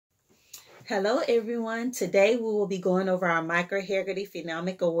Hello everyone. Today we will be going over our Micharl Heggerty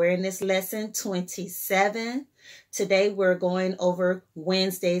Phonemic Awareness Lesson 27. Today we're going over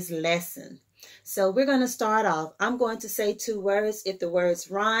Wednesday's lesson. So we're going to start off. I'm going to say two words. If the words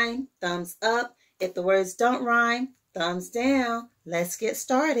rhyme, thumbs up. If the words don't rhyme, thumbs down. Let's get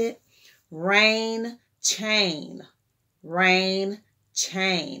started. Rain, chain. Rain,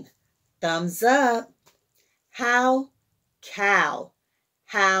 chain. Thumbs up. How, cow.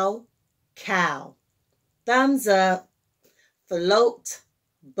 How, cow. Thumbs up. Float,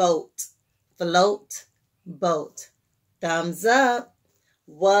 boat. Float, boat. Thumbs up.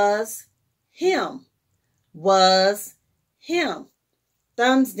 Was him. Was him.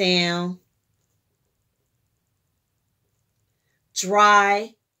 Thumbs down.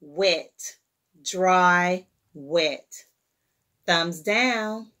 Dry, wet. Dry, wet. Thumbs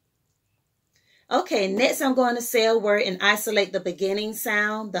down. Okay, next I'm going to say a word and isolate the beginning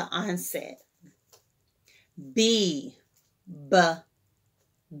sound, the onset. B, b,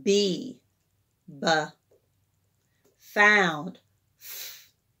 b, b. Found,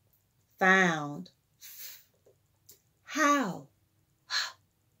 f, found, f. How,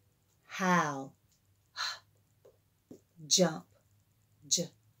 how. Jump, j,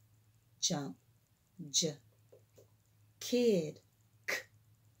 jump, j. Kid, k,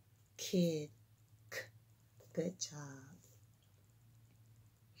 kid. Good job.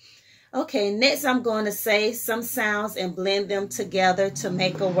 Okay, next I'm going to say some sounds and blend them together to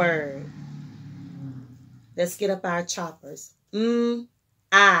make a word. Let's get up our choppers.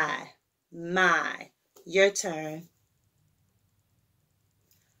 I, my. Your turn.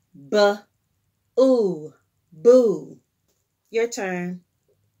 B, ooh, boo. Your turn.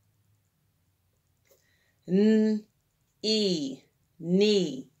 N, e,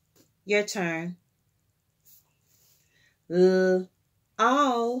 knee. Your turn. L,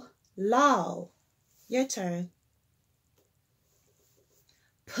 all, law. Your turn.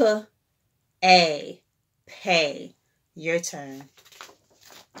 P, a, pay. Your turn.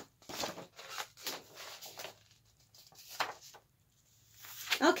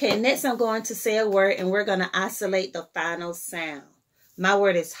 Okay, next I'm going to say a word and we're going to isolate the final sound. My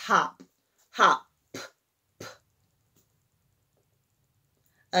word is hop. Hop. P, p.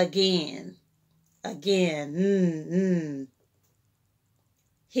 Again. Again.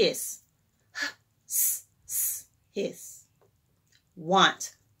 Hiss. S, s, hiss.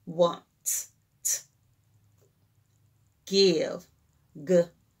 Want. Want. T. Give. G,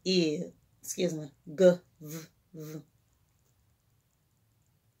 iv. Excuse me. G, v, v.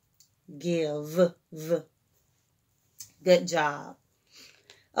 Give. V. Good job.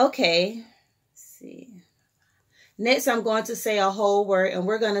 Okay. Let's see. Next, I'm going to say a whole word, and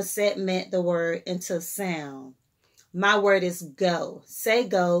we're going to segment the word into sound. My word is go. Say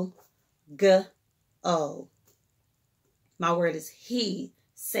go. G, o. My word is he.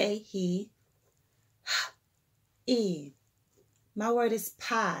 Say he. E. My word is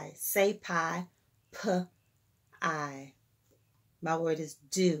pie. Say pie. P, I. My word is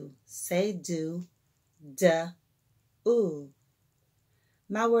do. Say do. D, oo.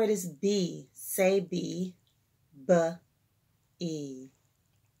 My word is be. Say be. B, e.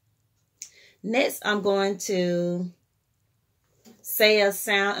 Next, I'm going to say a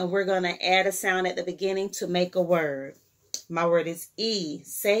sound, and we're going to add a sound at the beginning to make a word. My word is e.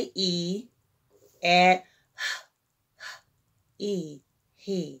 Say e. Add e.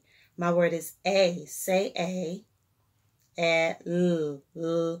 He. My word is a. Say a. Add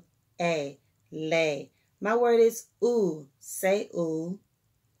l. A. Lay. My word is oo. Say oo.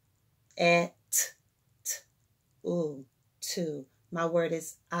 Add ooh, two. My word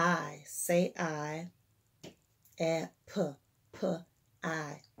is I. Say I. Add p,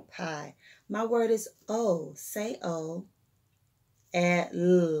 I, pie. My word is O. Say O. Add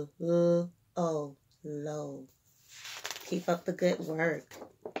l, o, low. Keep up the good work.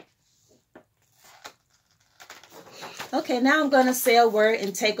 Okay, now I'm going to say a word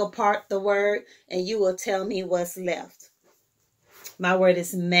and take apart the word, and you will tell me what's left. My word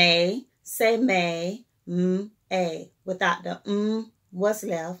is may. Say may. A. Without the what's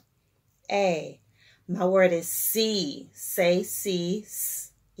left? A. My word is see. Say see.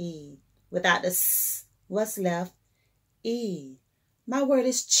 S, e. Without the s, what's left? E. My word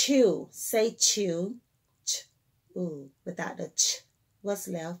is chew. Say chew. Ch, ooh. Without the ch, what's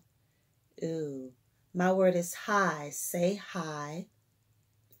left? Ooh. My word is high. Say high.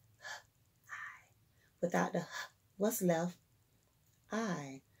 I. Without the h, what's left?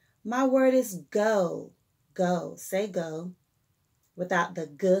 I. My word is go. Go. Say go. Without the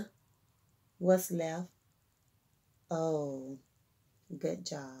g, what's left? Oh, good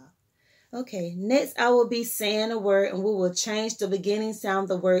job. Okay, next I will be saying a word and we will change the beginning sound of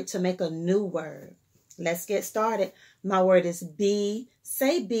the word to make a new word. Let's get started. My word is be.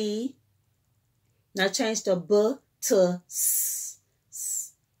 Say be. Now change the b to s,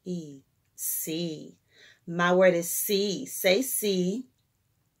 s, e, see. My word is see. Say see.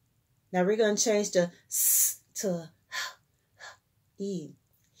 Now we're going to change the s to h, e,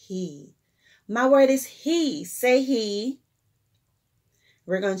 he. My word is he. Say he.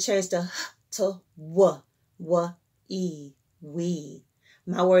 We're going to change the h to w, e, we.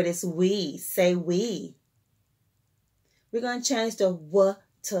 My word is we. Say we. We're going to change the w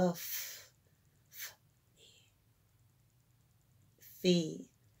to f, fee.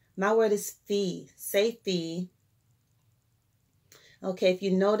 My word is fee. Say fee. Okay, if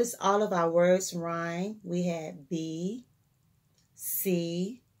you notice, all of our words rhyme. We had be,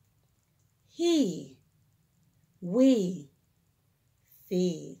 see, he, we,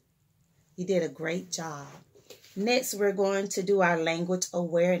 fee. You did a great job. Next, we're going to do our language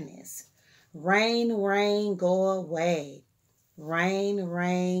awareness. Rain, rain, go away. Rain,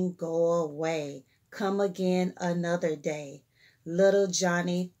 rain, go away. Come again another day. Little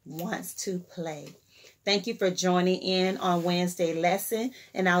Johnny wants to play. Thank you for joining in on Wednesday lesson,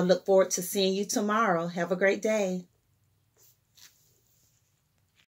 and I'll look forward to seeing you tomorrow. Have a great day.